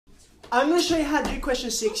I'm going to show you how to do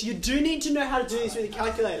question 6. You do need to know how to do this with a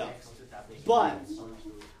calculator. But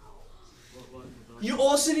you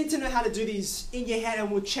also need to know how to do these in your head,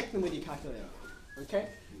 and we'll check them with your calculator. Okay?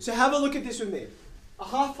 So have a look at this with me. A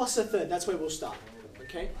half plus a third, that's where we'll start.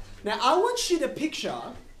 Okay? Now I want you to picture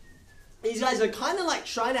these guys are kind of like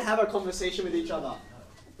trying to have a conversation with each other.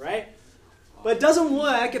 Right? But it doesn't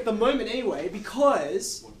work at the moment anyway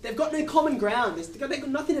because they've got no common ground. They've got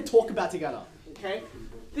nothing to talk about together. Okay?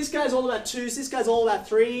 This guy's all about 2s, this guy's all about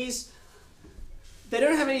 3s. They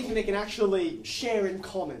don't have anything they can actually share in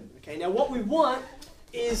common. Okay? Now what we want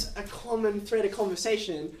is a common thread of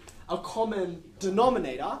conversation, a common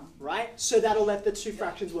denominator, right? So that'll let the two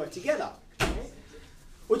fractions work together. Okay?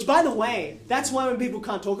 Which, by the way, that's why when people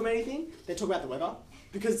can't talk about anything, they talk about the weather.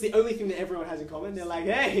 Because it's the only thing that everyone has in common. They're like,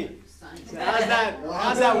 hey, how's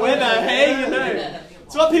that weather? Hey, you know.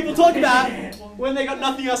 It's what people talk about when they got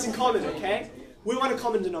nothing else in common, okay? We want a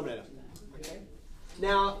common denominator. Okay?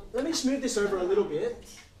 Now, let me just move this over a little bit.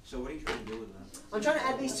 So what are you trying to do with that? I'm trying to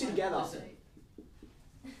add these two together.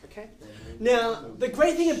 Okay? Now, the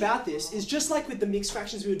great thing about this is just like with the mixed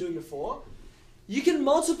fractions we were doing before, you can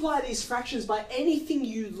multiply these fractions by anything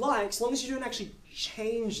you like as long as you don't actually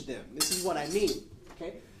change them. This is what I mean.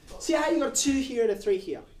 Okay? See how you got a 2 here and a 3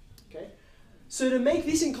 here. Okay? So to make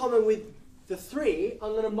this in common with the 3,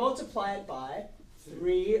 I'm going to multiply it by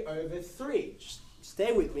 3 over 3. Just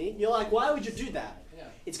stay with me. You're like, why would you do that?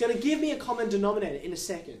 It's going to give me a common denominator in a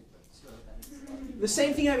second. The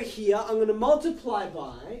same thing over here, I'm going to multiply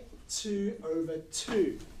by 2 over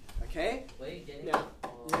 2. Okay? Now,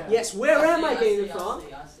 yes, where am I getting it from?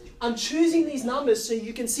 I'm choosing these numbers so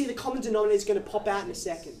you can see the common denominator is going to pop out in a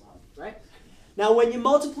second. Right? Now, when you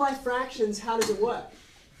multiply fractions, how does it work?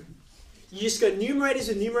 You just go numerators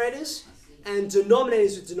with numerators and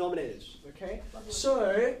denominators with denominators. Okay?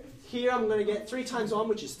 So, here I'm going to get 3 times 1,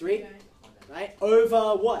 which is 3. Right?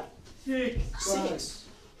 Over what? 6.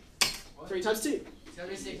 3 times 2.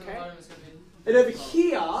 Okay? And over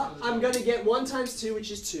here, I'm going to get 1 times 2,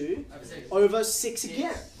 which is 2, over 6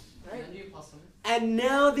 again. Right? And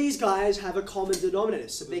now these guys have a common denominator,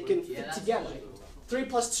 so they can fit together. 3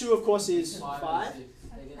 plus 2, of course, is 5.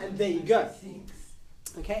 And there you go.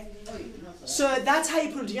 Okay? So that's how you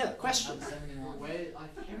put them together. Question? Where do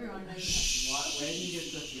you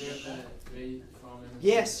get the 3 from?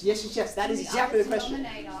 Yes. That is exactly the question.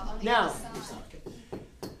 Now,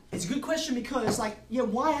 it's a good question because, like, yeah,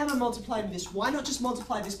 why am I multiplying this? Why not just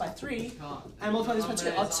multiply this by 3 and multiply this by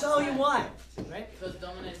 2? I'll tell you why. Right?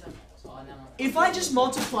 If I just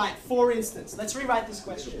multiply it, for instance, let's rewrite this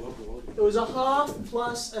question. It was a half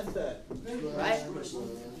plus a third. Right?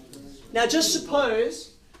 Now, just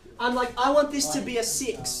suppose I'm like, I want this to be a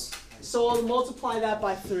 6. So I'll multiply that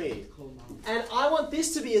by 3. And I want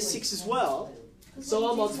this to be a 6 as well. So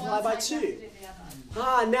I'll multiply by 2.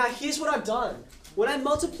 Now here's what I've done. When I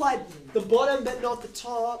multiplied the bottom but not the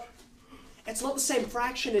top, it's not the same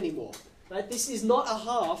fraction anymore. Right? This is not a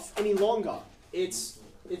half any longer. It's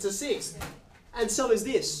a 6. And so is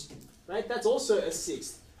this. Right? That's also a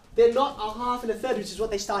 6. They're not a half and a third, which is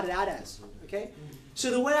what they started out as. Okay?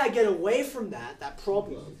 So the way I get away from that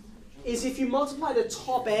problem, is if you multiply the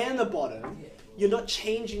top and the bottom, you're not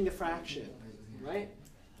changing the fraction. Right?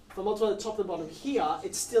 If I multiply the top and the bottom here,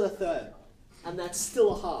 it's still a third. And that's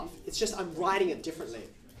still a half. It's just I'm writing it differently.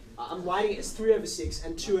 I'm writing it as 3 over 6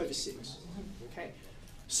 and 2 over 6. Okay?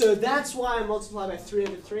 So that's why I multiply by 3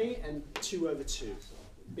 over 3 and 2 over 2.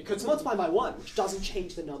 Because it's multiplied by 1, which doesn't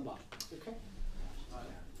change the number. Okay?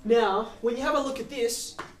 Now, when you have a look at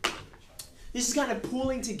this, this is kind of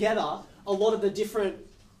pulling together a lot of the different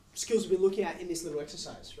skills we'll be looking at in this little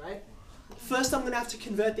exercise, right? First, I'm going to have to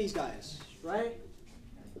convert these guys, right?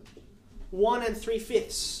 1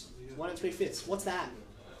 3/5. 1 3/5. What's that?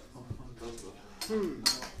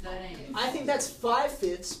 I think that's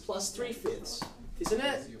 5/5 plus 3/5, isn't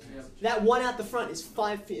it? That 1 out the front is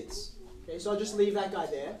 5/5. Okay, so I'll just leave that guy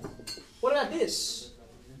there. What about this?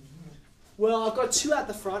 Well, I've got 2 out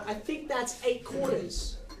the front. I think that's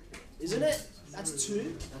 8/4, isn't it? That's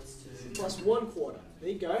 2 plus 1/4. There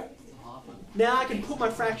you go. Now I can put my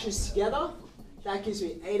fractions together. That gives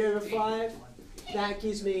me 8 over 5. That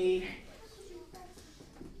gives me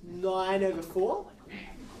 9 over 4.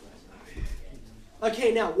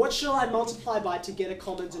 Okay, now what shall I multiply by to get a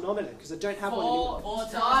common denominator? Because I don't have one anymore. 4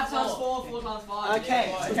 times 4, 4 times 5.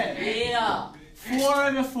 Okay. Yeah. 4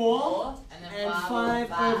 over 4 and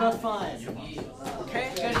 5 over 5. Okay?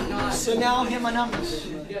 So now I'll get my numbers.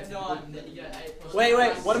 You get 9, then you get 8 plus Wait,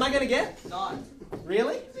 what am I going to get? 9.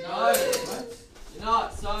 Really? No. No,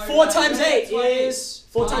 so 4 times 8 is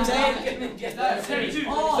 4 times 8? 32.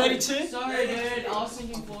 32? Sorry, dude. I was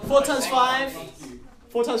thinking 4. 4 times 5?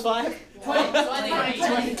 4 times 5? 20.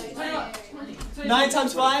 9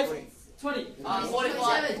 times 5? 20.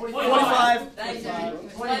 45. 45.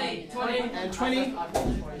 20. And 20?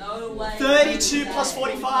 No way. 32 plus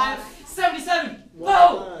 45? 77. Whoa!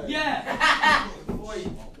 Whoa! Yeah.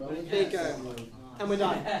 There you go. And we're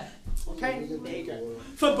done. Okay? There you go.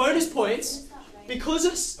 For bonus points, because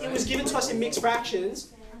it was given to us in mixed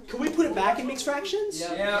fractions, can we put it back in mixed fractions?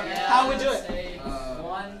 Yeah. How we do it?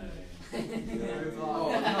 1.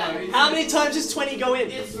 How many times does 20 go in?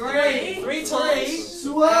 3. 3 times.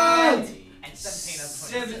 1! And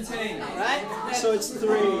 17. Right? So it's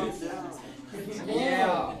 3.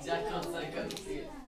 Yeah.